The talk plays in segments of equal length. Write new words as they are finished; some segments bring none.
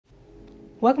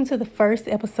Welcome to the first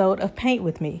episode of Paint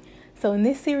With Me. So in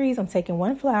this series, I'm taking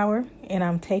one flower and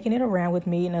I'm taking it around with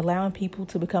me and allowing people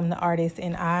to become the artist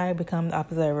and I become the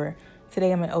observer.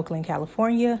 Today I'm in Oakland,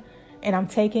 California, and I'm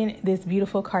taking this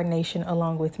beautiful carnation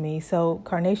along with me. So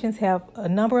carnations have a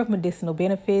number of medicinal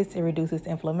benefits. It reduces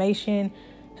inflammation,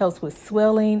 helps with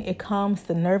swelling, it calms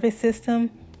the nervous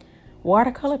system.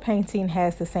 Watercolor painting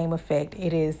has the same effect.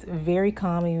 It is very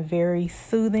calming, very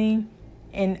soothing.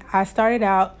 And I started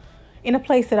out in a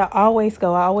place that I always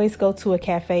go. I always go to a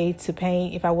cafe to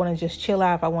paint if I want to just chill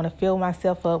out, if I want to fill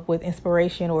myself up with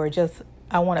inspiration, or just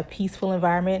I want a peaceful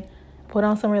environment. Put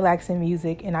on some relaxing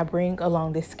music and I bring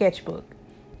along this sketchbook.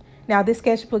 Now this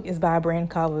sketchbook is by a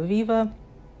brand called Viva.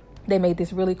 They made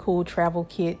this really cool travel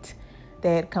kit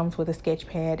that comes with a sketch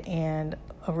pad and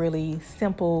a really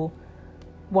simple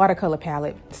watercolor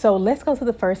palette. So let's go to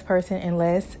the first person and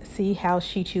let's see how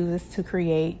she chooses to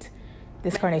create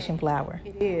this carnation flower.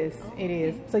 It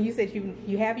is. So you said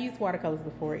you have used watercolors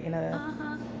before in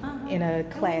a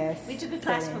class. We took a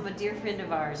class from a dear friend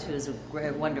of ours who is a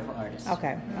wonderful artist.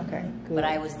 Okay, good. But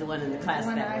I was the one in the class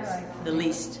that was the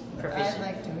least proficient. I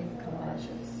like doing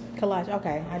collages. Collage,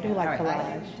 okay. I do like collage.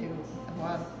 I do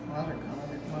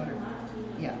watercolor.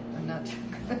 Yeah, I'm not too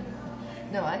good.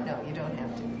 No, I know you don't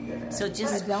have to be good at it. So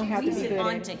just squeeze it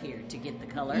onto here to get the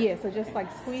color. Yeah, so just like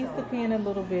squeeze the pen a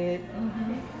little bit.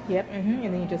 Yep, and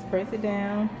then you just press it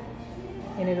down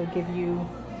and it'll give you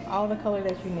all the color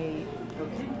that you need.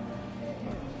 Okay.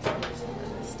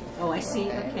 Oh, I see.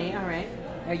 Okay, all right.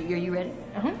 Are you ready?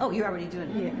 Oh, you're already doing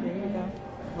it. Yeah, there you go.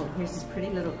 Oh, here's this pretty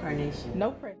little carnation.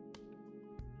 No pressure.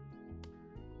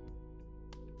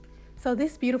 So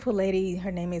this beautiful lady,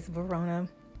 her name is Verona.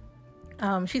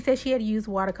 She said she had used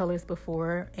watercolors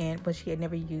before, but she had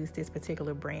never used this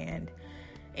particular brand.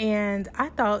 And I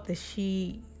thought that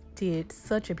she did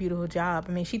such a beautiful job.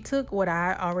 I mean, she took what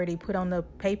I already put on the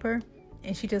paper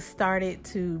and she just started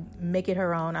to make it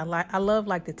her own. I love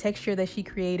like the texture that she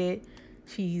created.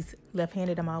 She's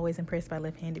left-handed. I'm always impressed by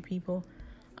left-handed people.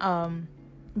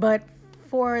 But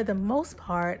for the most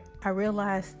part, I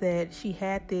realized that she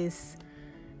had this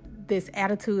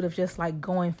attitude of just like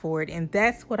going for it, and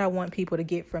that's what I want people to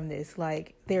get from this.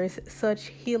 Like, there's such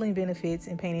healing benefits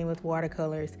in painting with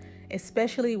watercolors,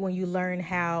 especially when you learn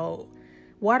how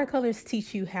watercolors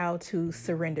teach you how to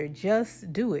surrender.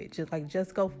 Just do it.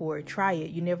 Just go for it. Try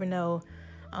it. You never know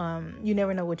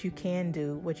what you can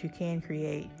do, what you can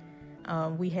create.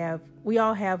 We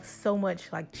all have so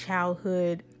much like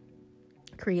childhood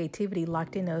creativity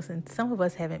locked in us, and some of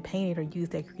us haven't painted or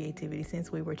used that creativity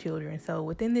since we were children. So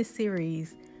within this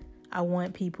series, I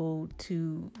want people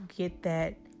to get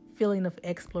that feeling of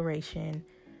exploration,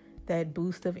 that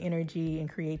boost of energy and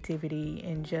creativity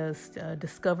and just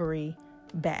discovery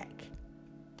back.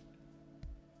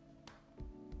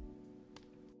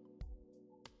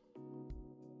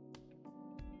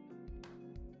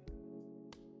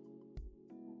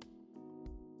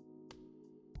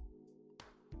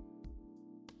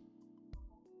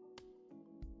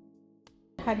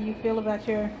 How do you feel about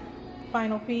your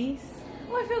final piece?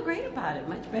 Well, I feel great about it.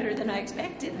 Much better than I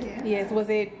expected. Yes. Was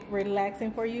it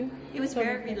relaxing for you? It was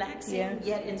very relaxing,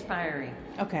 yet inspiring.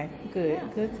 Okay, good. Yeah.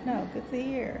 Good to know. Good to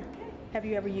hear. Have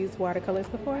you ever used watercolors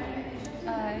before?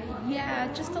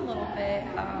 Yeah, just a little bit.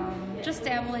 Just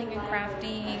dabbling and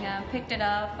crafting. Picked it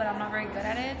up, but I'm not very good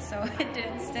at it, so it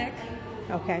didn't stick.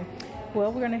 Okay.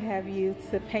 Well, we're going to have you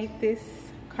to paint this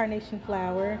carnation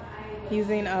flower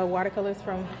using watercolors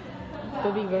from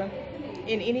Viva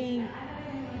in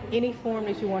any form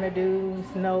that you want to do.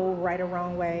 There's no right or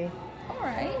wrong way. All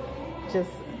right.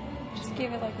 Just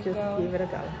give it like a go. Just give it a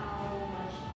go.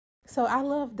 So I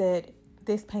love that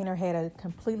this painter had a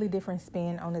completely different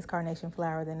spin on this carnation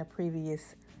flower than the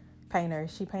previous painter.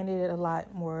 She painted it a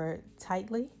lot more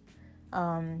tightly,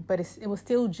 but it was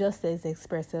still just as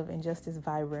expressive and just as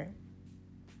vibrant.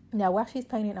 Now, while she's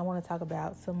painting, I want to talk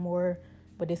about some more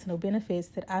medicinal benefits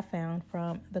that I found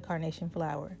from the carnation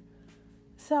flower.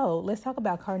 So let's talk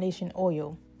about carnation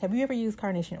oil. Have you ever used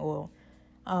carnation oil?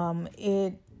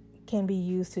 It can be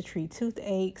used to treat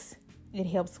toothaches. It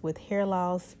helps with hair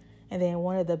loss. And then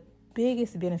one of the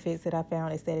biggest benefits that I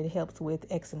found is that it helps with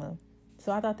eczema.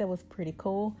 So I thought that was pretty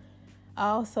cool. I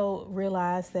also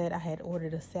realized that I had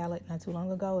ordered a salad not too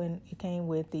long ago and it came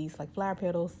with these like flower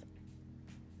petals.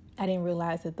 I didn't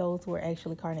realize that those were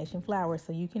actually carnation flowers.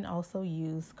 So you can also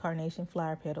use carnation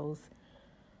flower petals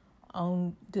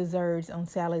on desserts, on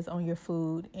salads, on your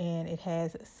food, and it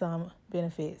has some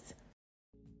benefits.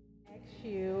 Ask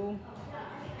you,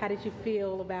 how did you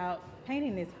feel about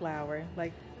painting this flower?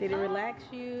 Like, did it relax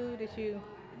you?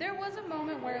 There was a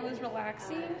moment where it was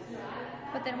relaxing,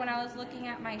 but then when I was looking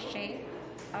at my shape,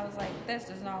 I was like, this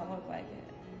does not look like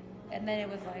it. And then it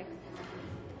was like,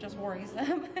 just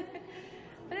worrisome.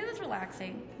 But it was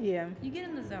relaxing. Yeah. You get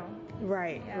in the zone.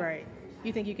 Right, Yeah. right.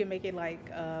 You think you can make it like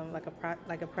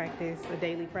a practice, a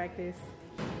daily practice?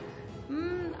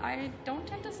 I don't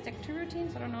tend to stick to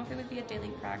routines, so I don't know if it would be a daily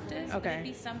practice. Okay.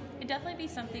 It'd definitely be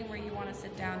something where you want to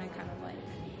sit down and kind of like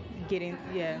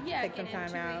take some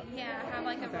time out. Yeah, have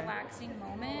like a relaxing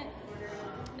moment.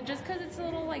 Just because it's a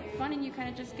little like fun and you kind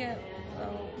of just get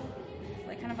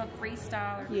like kind of a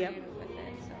freestyle or creative with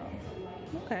it. So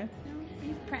okay.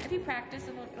 If you practice,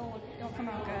 it'll come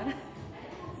out good.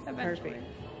 Eventually.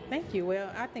 Perfect. Thank you.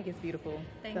 Well, I think it's beautiful.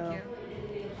 Thank you.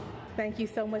 Thank you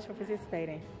so much for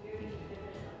participating.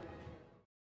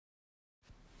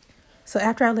 So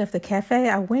after I left the cafe,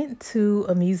 I went to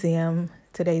a museum.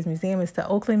 Today's museum is the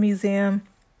Oakland Museum.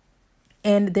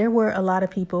 And there were a lot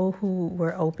of people who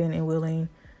were open and willing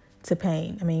to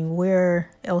paint. I mean, where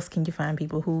else can you find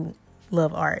people who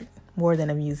love art more than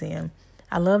a museum?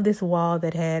 I love this wall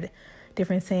that had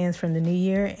different sayings from the new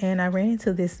year. And I ran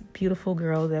into this beautiful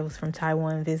girl that was from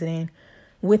Taiwan visiting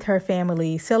with her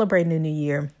family, celebrating the new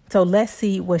year. So let's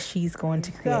see what she's going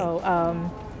to create. So,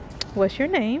 what's your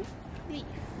name?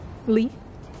 Lee?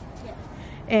 Yes.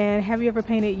 And have you ever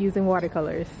painted using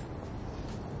watercolors?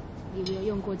 有没有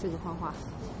用过这个画画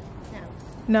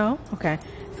No? Okay.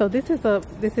 So this is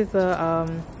a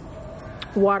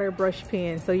water brush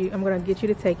pen. So I'm going to get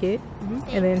you to take it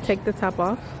and then take the top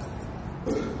off.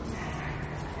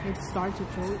 You start to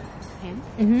draw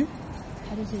pen.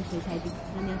 它就是水彩笔，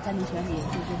那你在你喜欢的颜色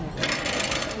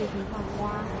就可以画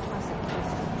花、画什么。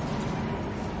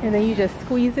 And then you just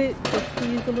squeeze it. Just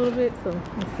squeeze a little bit. So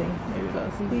let's see. There you go.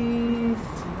 Squeeze.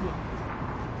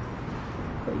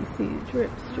 So you see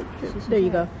drip, drip, drip. There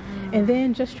you go. And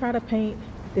then just try to paint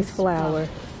this flower.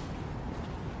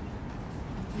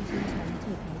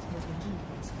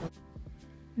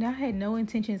 Now, I had no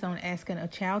intentions on asking a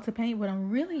child to paint, but I'm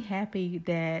really happy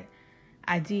that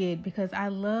I did because I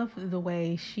love the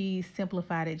way she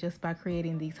simplified it just by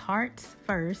creating these hearts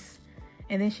first.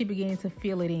 And then she began to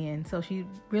fill it in. So she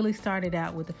really started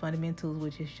out with the fundamentals,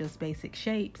 which is just basic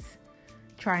shapes,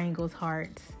 triangles,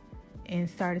 hearts, and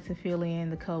started to fill in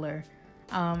the color.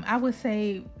 I would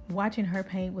say watching her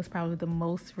paint was probably the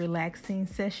most relaxing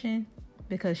session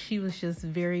because she was just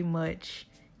very much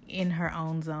in her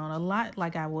own zone, a lot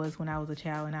like I was when I was a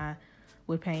child and I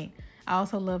would paint. I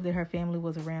also love that her family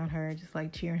was around her, just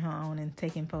like cheering her on and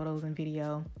taking photos and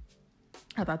video.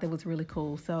 I thought that was really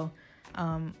cool. So,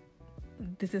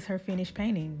 this is her finished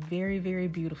painting. Very, very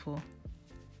beautiful.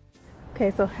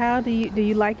 Okay, so how do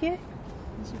you like it?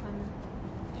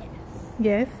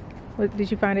 Yes. What,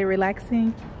 did you find it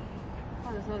relaxing?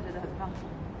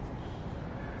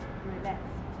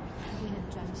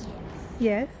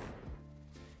 Yes.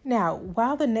 Now,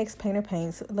 while the next painter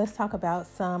paints, let's talk about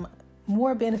some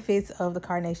more benefits of the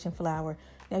carnation flower.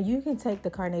 Now, you can take the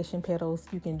carnation petals,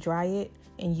 you can dry it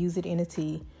and use it in a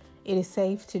tea. It is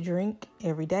safe to drink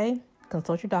every day.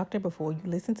 Consult your doctor before you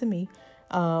listen to me.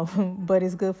 But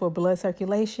it's good for blood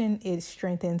circulation. It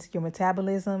strengthens your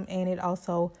metabolism and it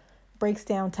also breaks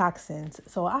down toxins.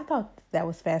 So I thought that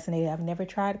was fascinating. I've never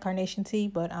tried carnation tea,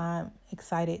 but I'm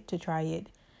excited to try it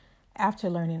after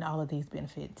learning all of these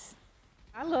benefits.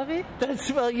 I love it. That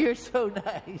smell, you're so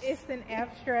nice. It's an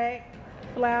abstract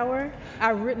flower.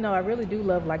 I really do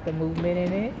love like the movement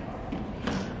in it.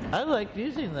 I like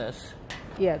using this.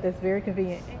 Yeah, that's very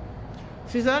convenient.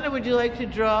 Susanna, would you like to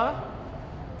draw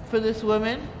for this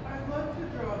woman? I'd love to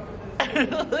draw for this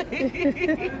woman. I'd like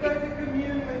to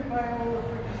commune with my old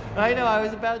I know, I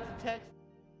was about to text.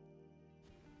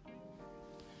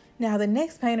 Now, the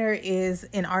next painter is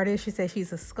an artist. She says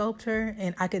she's a sculptor,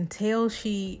 and I can tell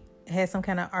she has some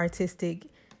kind of artistic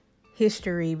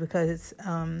history because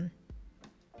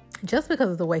just because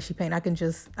of the way she paints, I can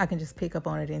just pick up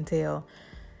on it and tell.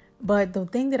 But the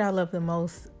thing that I love the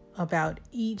most about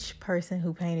each person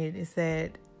who painted is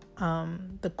that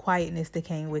the quietness that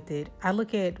came with it. I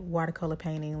look at watercolor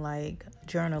painting like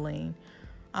journaling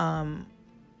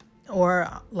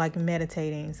or like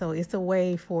meditating. So it's a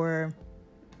way for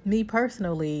me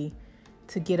personally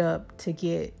to get up, to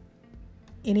get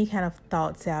any kind of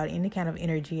thoughts out, any kind of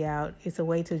energy out. It's a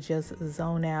way to just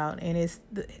zone out. And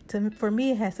for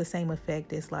me, it has the same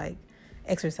effect as like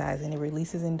exercising. It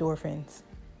releases endorphins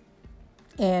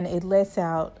and it lets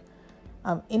out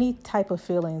any type of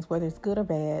feelings, whether it's good or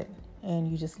bad, and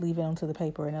you just leave it onto the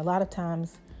paper. And a lot of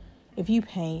times if you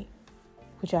paint,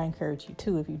 which I encourage you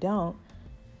to, if you don't,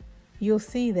 you'll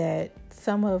see that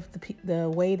some of the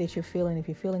way that you're feeling, if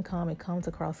you're feeling calm, it comes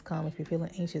across calm. If you're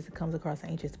feeling anxious, it comes across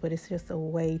anxious. But it's just a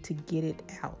way to get it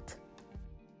out.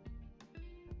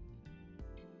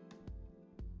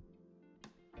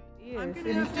 I'm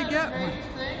gonna have to get one.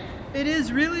 It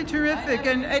is really terrific,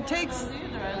 and it takes.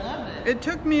 It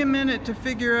took me a minute to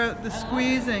figure out the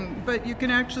squeezing, but you can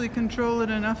actually control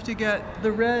it enough to get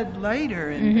the red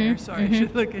lighter in there. Sorry, I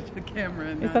should look at the camera.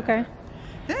 And It's okay.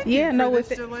 Thank you for this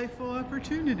delightful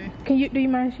opportunity. Do you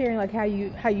mind sharing like how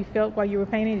you felt while you were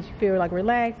painting? Did you feel like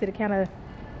relaxed? Did it kind of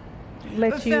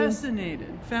let you?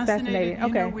 Fascinated. Okay. You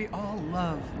know, we all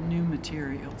love new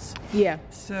materials. Yeah.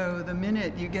 So the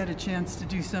minute you get a chance to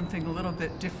do something a little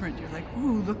bit different, you're like,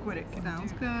 ooh, look what it can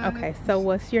Sounds do. good. Okay. So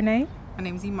what's your name? My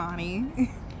name's Imani.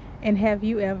 And have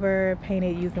you ever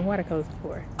painted using watercolors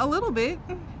before? A little bit.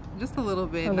 Just a little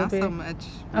bit. Not so much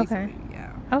recently. Okay.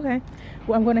 Yeah. Okay.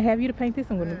 Well, I'm going to have you to paint this.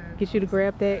 I'm going to get you to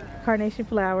grab that carnation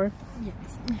flower. Yes.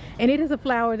 And it is a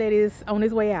flower that is on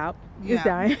its way out. It's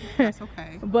dying. That's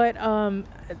okay. But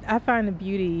I find the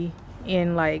beauty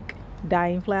in like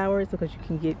dying flowers because you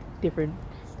can get different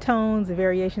tones and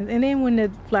variations. And then when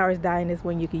the flower is dying is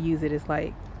when you can use it as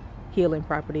like healing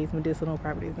properties, medicinal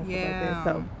properties and stuff like that.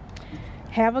 So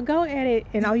have a go at it.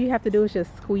 And all you have to do is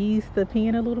just squeeze the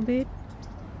pen a little bit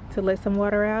to let some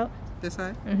water out. This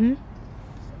side? Mm-hmm.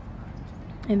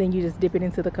 And then you just dip it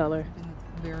into the color.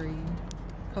 It's very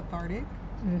cathartic.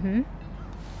 Mm-hmm.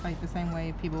 Like the same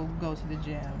way people go to the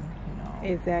gym, you know.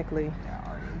 Exactly. They're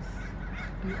artists.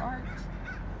 Do art.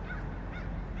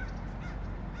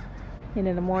 And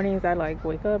in the mornings, I like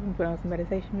wake up and put on some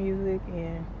meditation music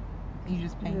and you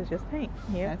just paint. Just paint.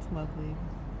 Yeah. That's lovely.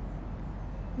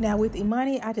 Now with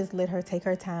Imani, I just let her take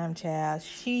her time, child.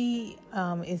 She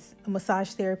is a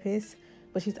massage therapist,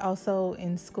 but she's also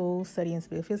in school studying to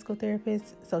be a physical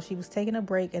therapist. So she was taking a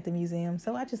break at the museum.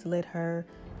 So I just let her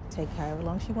take however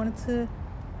long she wanted to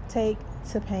take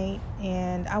to paint.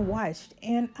 And I watched,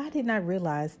 and I did not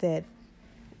realize that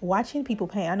watching people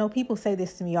paint, I know people say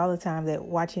this to me all the time, that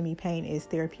watching me paint is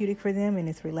therapeutic for them and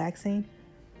it's relaxing.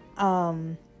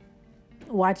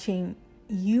 Watching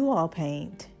you all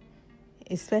paint,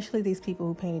 especially these people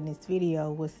who painted this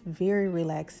video, was very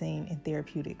relaxing and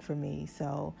therapeutic for me.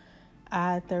 So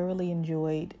I thoroughly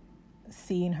enjoyed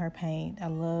seeing her paint. I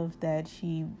love that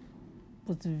she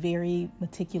was very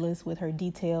meticulous with her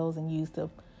details and used a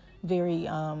very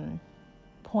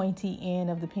pointy end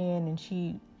of the pen, and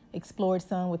she explored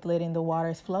some with letting the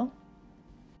waters flow.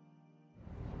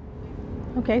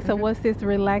 Okay, so what's this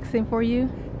relaxing for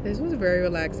you? This was very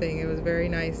relaxing. It was very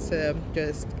nice to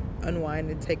just unwind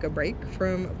and take a break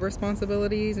from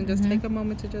responsibilities and just take a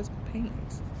moment to just paint.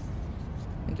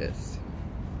 And just,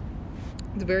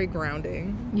 it's very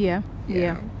grounding. Yeah.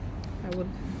 I would,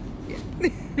 yeah.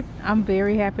 I'm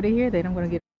very happy to hear that. I'm going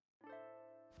to get.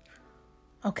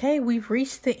 Okay, we've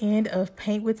reached the end of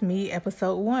Paint With Me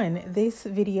episode 1. This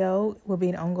video will be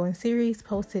an ongoing series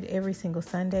posted every single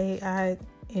Sunday. I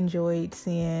enjoyed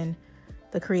seeing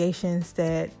the creations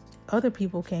that other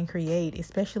people can create,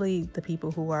 especially the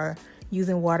people who are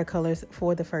using watercolors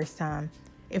for the first time.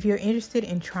 If you're interested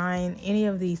in trying any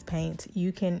of these paints,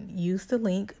 you can use the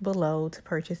link below to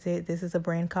purchase it. This is a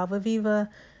brand called Viva.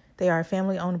 They are a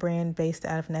family-owned brand based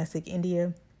out of Nasik,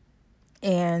 India.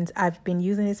 And I've been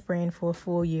using this brand for a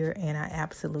full year and I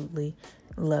absolutely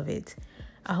love it.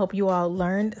 I hope you all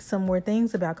learned some more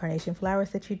things about carnation flowers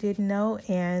that you didn't know,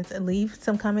 and leave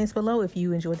some comments below if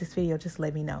you enjoyed this video. Just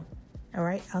let me know. All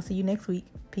right, I'll see you next week.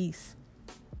 Peace.